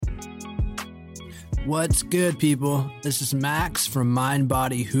What's good, people? This is Max from Mind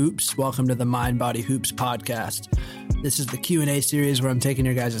Body Hoops. Welcome to the Mind Body Hoops podcast. This is the Q&A series where I'm taking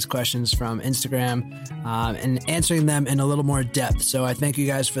your guys' questions from Instagram and answering them in a little more depth. So I thank you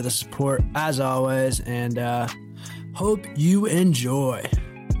guys for the support as always, and hope you enjoy.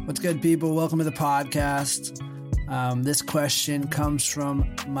 What's good, people? Welcome to the podcast. This question comes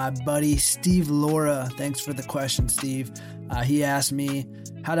from my buddy Steve Laura. Thanks for the question, Steve. He asked me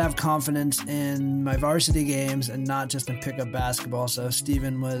how to have confidence in my varsity games and not just in pickup basketball. So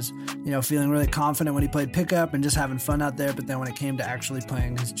Steven was, feeling really confident when he played pickup and just having fun out there. But then when it came to actually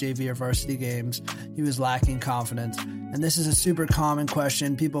playing his JV or varsity games, he was lacking confidence. And this is a super common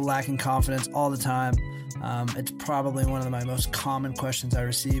question. People lacking confidence all the time. It's probably one of my most common questions I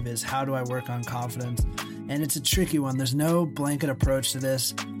receive is, how do I work on confidence? And it's a tricky one. There's no blanket approach to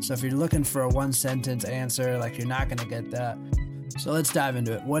this. So if you're looking for a one sentence answer, you're not going to get that. So let's dive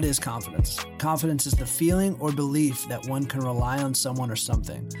into it. What is confidence? Confidence is the feeling or belief that one can rely on someone or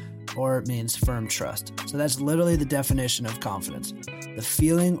something, or it means firm trust. So that's literally the definition of confidence. The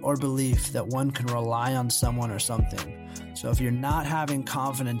feeling or belief that one can rely on someone or something. So if you're not having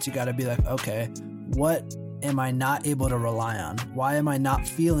confidence, you got to be like, okay, what am I not able to rely on? Why am I not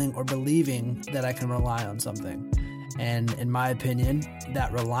feeling or believing that I can rely on something? And in my opinion,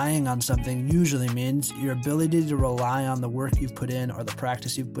 that relying on something usually means your ability to rely on the work you've put in or the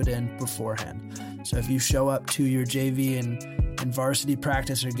practice you've put in beforehand. So if you show up to your JV and varsity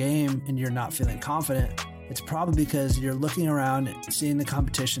practice or game and you're not feeling confident, it's probably because you're looking around, seeing the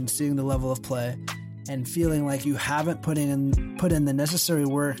competition, seeing the level of play, and feeling like you haven't put in the necessary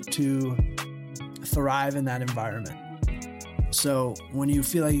work to thrive in that environment. So when you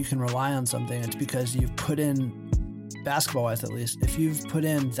feel like you can rely on something, it's because you've put in, basketball-wise at least, if you've put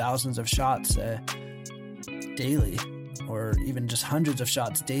in thousands of shots daily, or even just hundreds of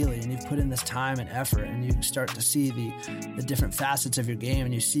shots daily, and you've put in this time and effort, and you start to see the different facets of your game,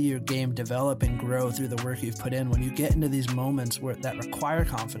 and you see your game develop and grow through the work you've put in. When you get into these moments that require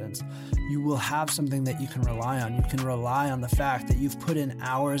confidence, you will have something that you can rely on. You can rely on the fact that you've put in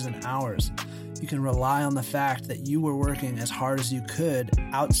hours and hours. You can rely on the fact that you were working as hard as you could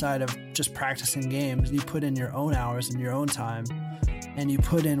outside of just practicing games. You put in your own hours and your own time, and you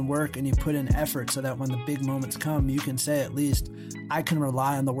put in work and you put in effort so that when the big moments come, you can say, at least, I can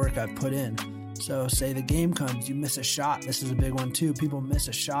rely on the work I've put in. So say the game comes, you miss a shot. This is a big one too. People miss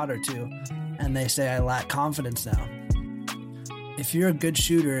a shot or two and they say, I lack confidence now. If you're a good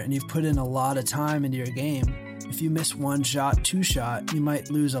shooter and you've put in a lot of time into your game, if you miss one shot, two shot, you might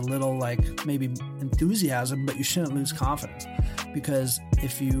lose a little maybe enthusiasm, but you shouldn't lose confidence, because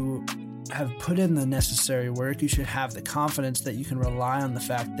if you have put in the necessary work, you should have the confidence that you can rely on the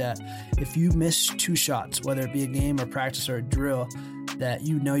fact that if you miss two shots, whether it be a game or practice or a drill, that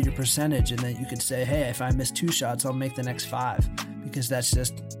you know your percentage and that you could say, hey, if I miss two shots, I'll make the next five, because that's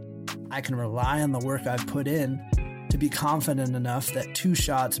just, I can rely on the work I've put in to be confident enough that two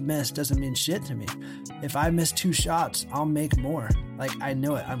shots missed doesn't mean shit to me. If I miss two shots, I'll make more. I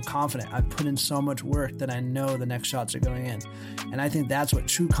know it. I'm confident. I've put in so much work that I know the next shots are going in. And I think that's what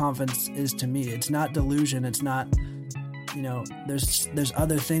true confidence is to me. It's not delusion. It's not, there's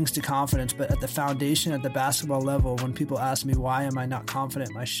other things to confidence, but at the foundation, at the basketball level, when people ask me, why am I not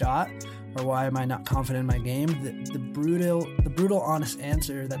confident in my shot? Or why am I not confident in my game? The brutal, honest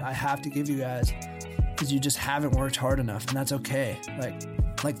answer that I have to give you guys is you just haven't worked hard enough, and that's okay.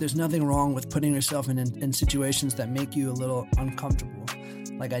 There's nothing wrong with putting yourself in situations that make you a little uncomfortable.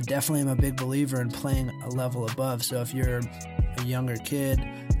 I definitely am a big believer in playing a level above. So if you're a younger kid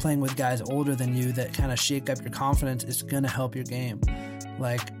playing with guys older than you that kind of shake up your confidence, it's going to help your game.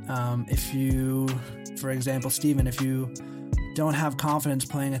 If you, for example, Steven, if you don't have confidence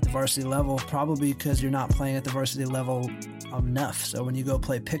playing at the varsity level, probably because you're not playing at the varsity level enough. So when you go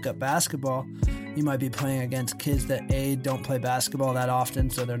play pickup basketball, you might be playing against kids that don't play basketball that often,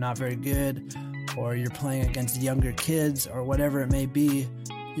 so they're not very good, or you're playing against younger kids, or whatever it may be.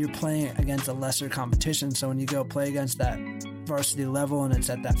 You're playing against a lesser competition. So when you go play against that varsity level and it's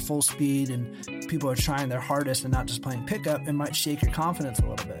at that full speed and people are trying their hardest and not just playing pickup, it might shake your confidence a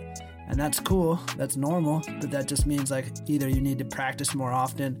little bit. And that's cool. That's normal. But that just means either you need to practice more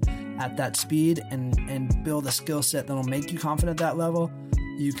often at that speed and build a skill set that'll make you confident at that level.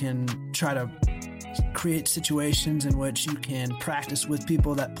 You can try to create situations in which you can practice with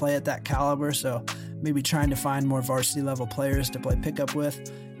people that play at that caliber. So maybe trying to find more varsity level players to play pickup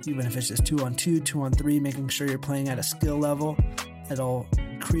with, even if it's just 2-on-2, 2-on-3, making sure you're playing at a skill level. It'll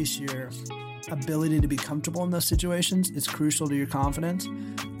increase your ability to be comfortable in those situations. It's crucial to your confidence.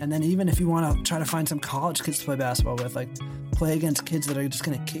 And then even if you want to try to find some college kids to play basketball with, like play against kids that are just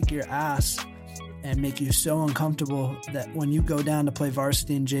going to kick your ass and make you so uncomfortable that when you go down to play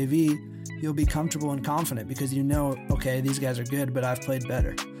varsity and JV, you'll be comfortable and confident because you know, okay, these guys are good, but I've played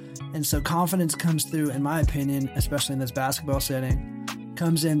better. And so confidence comes through, in my opinion, especially in this basketball setting,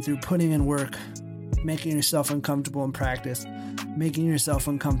 comes in through putting in work, making yourself uncomfortable in practice, making yourself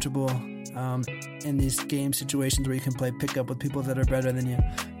uncomfortable in these game situations where you can play pickup with people that are better than you,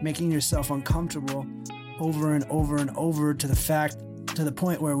 making yourself uncomfortable over and over and over to the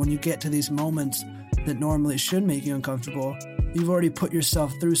point where when you get to these moments that normally should make you uncomfortable, you've already put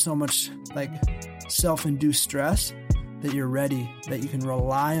yourself through so much like self-induced stress that you're ready, that you can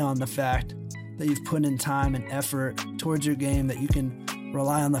rely on the fact that you've put in time and effort towards your game, that you can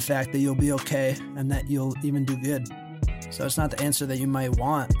rely on the fact that you'll be okay and that you'll even do good. So it's not the answer that you might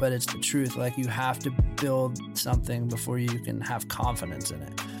want, but it's the truth. Like, you have to build something before you can have confidence in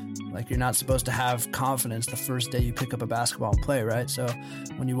it. Like, you're not supposed to have confidence the first day you pick up a basketball and play, right? So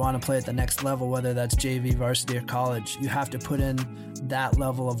when you want to play at the next level, whether that's JV, varsity, or college, you have to put in that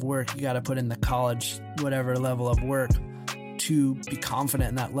level of work. You got to put in the college, whatever level of work to be confident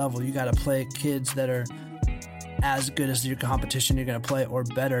in that level. You got to play kids that are as good as your competition you're going to play or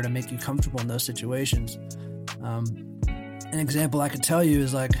better to make you comfortable in those situations. An example I could tell you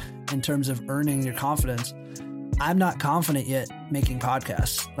is, like, in terms of earning your confidence, I'm not confident yet making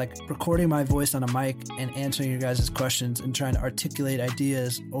podcasts. Like, recording my voice on a mic and answering your guys' questions and trying to articulate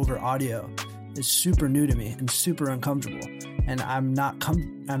ideas over audio is super new to me and super uncomfortable. And I'm not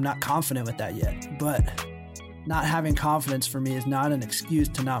confident with that yet. But not having confidence for me is not an excuse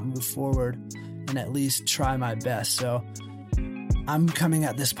to not move forward and at least try my best. So I'm coming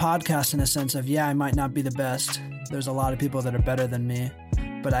at this podcast in a sense of, yeah, I might not be the best. There's a lot of people that are better than me,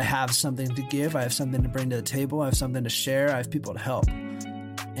 but I have something to give. I have something to bring to the table. I have something to share. I have people to help.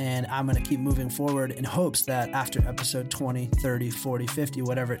 And I'm going to keep moving forward in hopes that after episode 20, 30, 40, 50,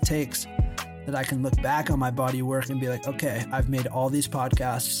 whatever it takes, that I can look back on my body work and be like, okay, I've made all these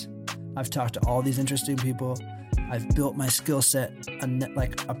podcasts. I've talked to all these interesting people. I've built my skill set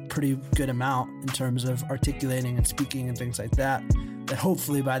a pretty good amount in terms of articulating and speaking and things like that. That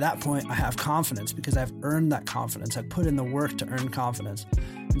hopefully by that point I have confidence because I've earned that confidence. I've put in the work to earn confidence.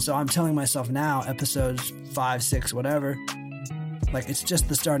 And so I'm telling myself now, episodes 5, 6, whatever, like, it's just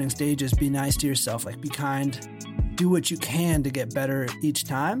the starting stages. Be nice to yourself, like, be kind, do what you can to get better each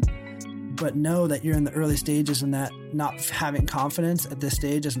time, but know that you're in the early stages and that not having confidence at this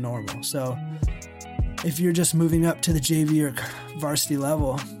stage is normal. So if you're just moving up to the JV or varsity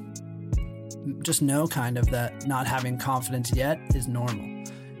level, just know kind of that not having confidence yet is normal.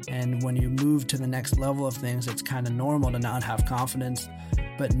 And when you move to the next level of things, it's kind of normal to not have confidence.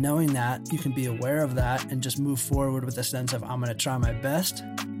 But knowing that, you can be aware of that and just move forward with a sense of, I'm going to try my best.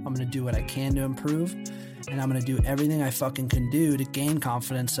 I'm going to do what I can to improve. And I'm going to do everything I fucking can do to gain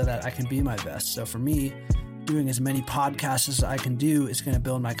confidence so that I can be my best. So for me, doing as many podcasts as I can do is going to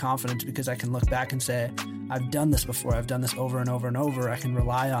build my confidence because I can look back and say, I've done this before. I've done this over and over and over. I can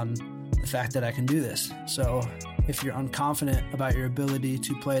rely on the fact that I can do this. So if you're unconfident about your ability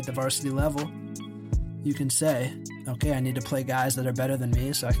to play at the varsity level, you can say, okay, I need to play guys that are better than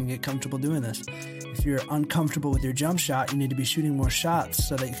me so I can get comfortable doing this. If you're uncomfortable with your jump shot, you need to be shooting more shots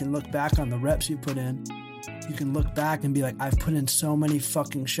so that you can look back on the reps you put in. You can look back and be like, I've put in so many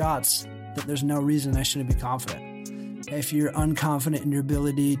fucking shots that there's no reason I shouldn't be confident. If you're unconfident in your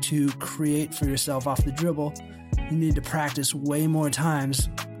ability to create for yourself off the dribble, you need to practice way more times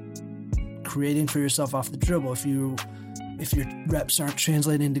creating for yourself off the dribble. If your reps aren't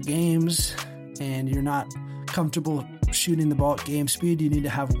translating into games and you're not comfortable shooting the ball at game speed, you need to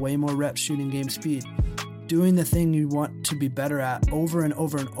have way more reps shooting game speed. Doing the thing you want to be better at over and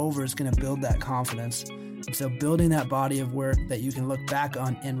over and over is going to build that confidence. And so building that body of work that you can look back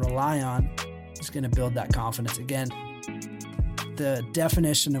on and rely on is going to build that confidence. Again, the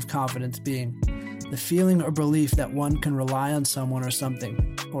definition of confidence being the feeling or belief that one can rely on someone or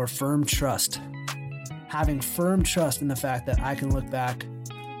something, or firm trust. Having firm trust in the fact that I can look back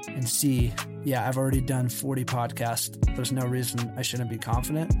and see, yeah, I've already done 40 podcasts. There's no reason I shouldn't be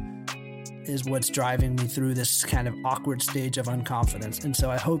confident, is what's driving me through this kind of awkward stage of unconfidence. And so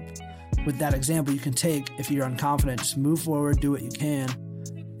I hope with that example you can take, if you're unconfident, just move forward, do what you can,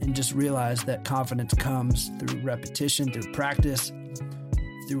 and just realize that confidence comes through repetition, through practice,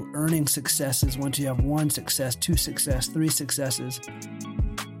 through earning successes. Once you have 1 success, 2 success, 3 successes,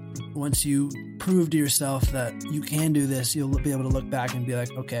 once you prove to yourself that you can do this, you'll be able to look back and be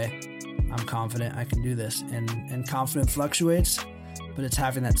like, okay, I'm confident, I can do this. And confidence fluctuates, but it's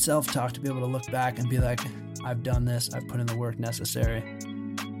having that self-talk to be able to look back and be like, I've done this, I've put in the work necessary,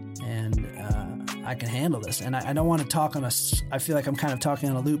 and I can handle this. And I don't want to talk I feel like I'm kind of talking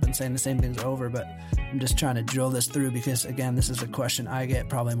on a loop and saying the same things over, but I'm just trying to drill this through because, again, this is a question I get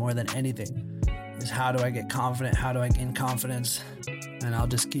probably more than anything, is how do I get confident? How do I gain confidence? And I'll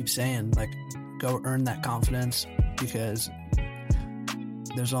just keep saying, like, go earn that confidence, because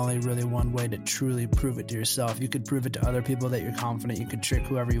there's only really one way to truly prove it to yourself. You could prove it to other people that you're confident. You could trick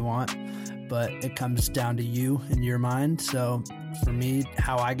whoever you want, but it comes down to you and your mind. So for me,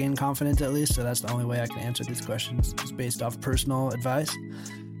 how I gain confidence, at least, so that's the only way I can answer these questions, is based off personal advice.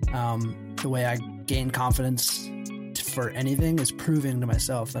 The way I gain confidence for anything is proving to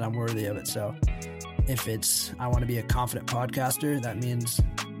myself that I'm worthy of it. So if I want to be a confident podcaster, that means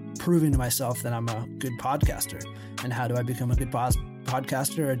proving to myself that I'm a good podcaster. And how do I become a good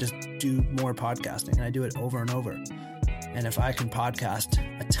podcaster? I just do more podcasting, and I do it over and over. And if I can podcast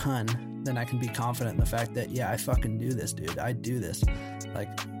a ton, then I can be confident in the fact that, yeah, I fucking do this, dude. I do this. Like,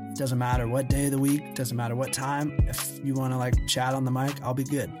 it doesn't matter what day of the week, doesn't matter what time. If you want to like chat on the mic, I'll be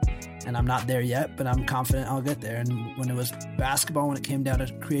good. And I'm not there yet, but I'm confident I'll get there. And when it was basketball, when it came down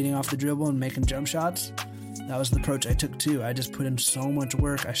to creating off the dribble and making jump shots, that was the approach I took too. I just put in so much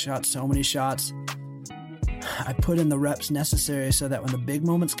work. I shot so many shots. I put in the reps necessary so that when the big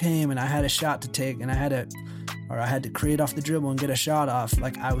moments came and I had a shot to take and I had to create off the dribble and get a shot off,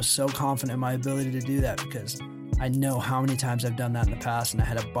 like, I was so confident in my ability to do that, because I know how many times I've done that in the past, and I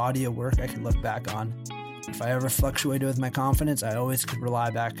had a body of work I could look back on. If I ever fluctuated with my confidence, I always could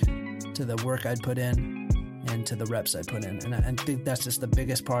rely back to the work I'd put in and to the reps I put in. And I think that's just the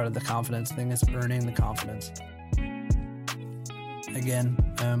biggest part of the confidence thing, is earning the confidence. Again,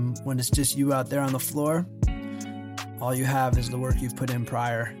 when it's just you out there on the floor, all you have is the work you've put in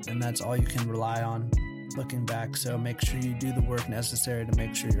prior, and that's all you can rely on looking back. So make sure you do the work necessary to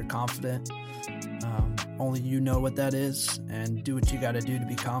make sure you're confident. Only you know what that is, and do what you got to do to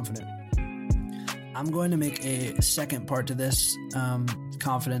be confident. I'm going to make a second part to this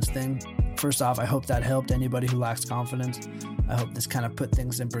confidence thing. First off, I hope that helped anybody who lacks confidence. I hope this kind of put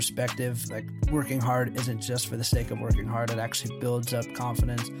things in perspective. Like, working hard isn't just for the sake of working hard. It actually builds up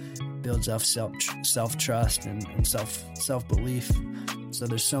confidence, builds up self-trust and self-belief. So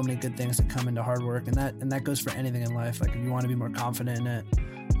there's so many good things that come into hard work, and that goes for anything in life. Like, if you want to be more confident in it,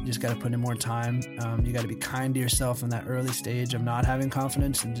 you just got to put in more time. You got to be kind to yourself in that early stage of not having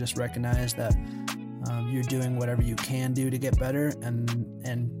confidence, and just recognize that you're doing whatever you can do to get better,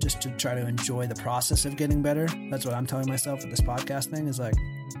 and just to try to enjoy the process of getting better. That's what I'm telling myself with this podcast thing, is like,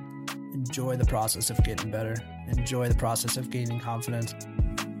 enjoy the process of getting better, enjoy the process of gaining confidence,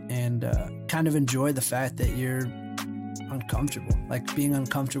 and kind of enjoy the fact that you're uncomfortable. Like, being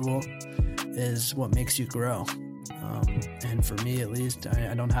uncomfortable is what makes you grow. And for me, at least,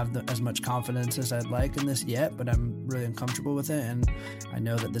 I don't have as much confidence as I'd like in this yet, but I'm really uncomfortable with it. And I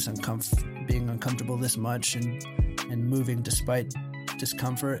know that this being uncomfortable this much and moving despite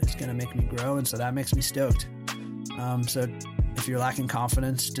discomfort is going to make me grow. And so that makes me stoked. So if you're lacking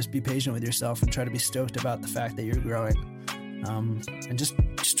confidence, just be patient with yourself and try to be stoked about the fact that you're growing. And just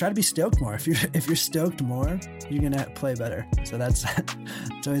try to be stoked more. If you're stoked more, you're gonna play better. So that's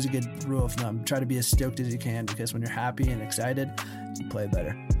it's always a good rule of thumb. Try to be as stoked as you can, because when you're happy and excited, you play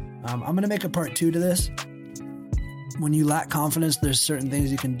better. I'm gonna make a part 2 to this. When you lack confidence, there's certain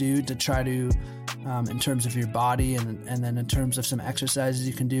things you can do to try to, in terms of your body, and then in terms of some exercises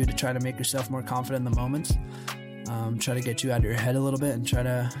you can do to try to make yourself more confident in the moments. Try to get you out of your head a little bit,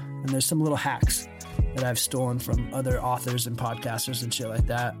 and there's some little hacks that I've stolen from other authors and podcasters and shit like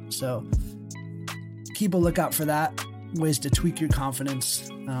that. So keep a lookout for that. Ways to tweak your confidence.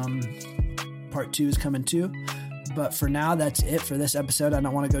 Part 2 is coming too. But for now, that's it for this episode. I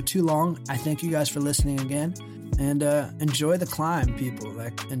don't want to go too long. I thank you guys for listening again. And enjoy the climb, people.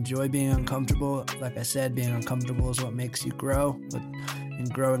 Like, enjoy being uncomfortable. Like I said, being uncomfortable is what makes you grow.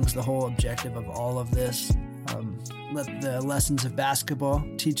 And growing is the whole objective of all of this. Let the lessons of basketball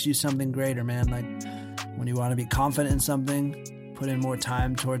teach you something greater, man. Like, when you want to be confident in something, put in more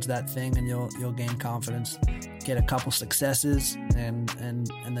time towards that thing, and you'll gain confidence. Get a couple successes, and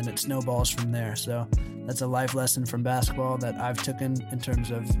then it snowballs from there. So that's a life lesson from basketball that I've taken in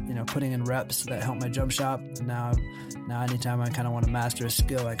terms of, putting in reps that help my jump shot. And now anytime I kind of want to master a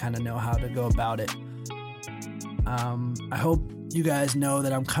skill, I kind of know how to go about it. I hope you guys know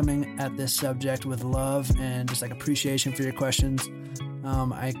that I'm coming at this subject with love and just like appreciation for your questions.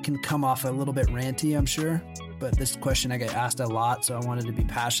 I can come off a little bit ranty, I'm sure, but this question I get asked a lot, so I wanted to be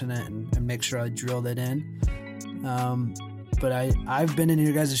passionate and make sure I drilled it in. But I've been in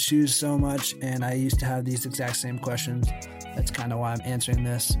your guys' shoes so much, and I used to have these exact same questions. That's kind of why I'm answering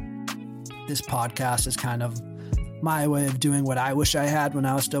this. This podcast is kind of my way of doing what I wish I had when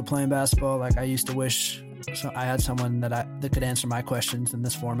I was still playing basketball. Like I used to wish so I had someone that could answer my questions in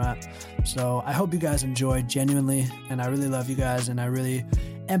this format. So I hope you guys enjoyed genuinely, and I really love you guys, and I really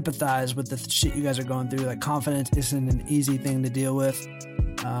empathize with the shit you guys are going through. Like confidence isn't an easy thing to deal with.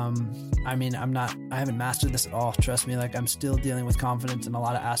 I mean, I haven't mastered this at all. Trust me, like I'm still dealing with confidence in a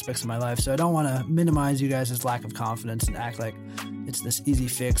lot of aspects of my life. So I don't want to minimize you guys' lack of confidence and act like it's this easy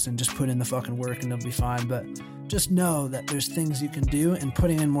fix and just put in the fucking work and it'll be fine. But just know that there's things you can do, and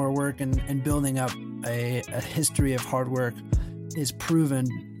putting in more work and building up a history of hard work is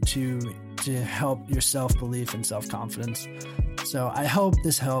proven to help your self-belief and self-confidence. So I hope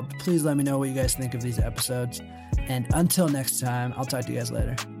this helped. Please let me know what you guys think of these episodes. And until next time, I'll talk to you guys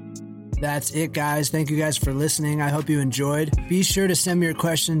later. That's it, guys. Thank you guys for listening. I hope you enjoyed. Be sure to send me your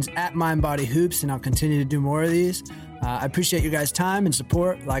questions at MindBodyHoops, and I'll continue to do more of these. I appreciate you guys' time and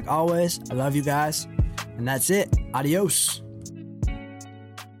support, like always. I love you guys. And that's it. Adios.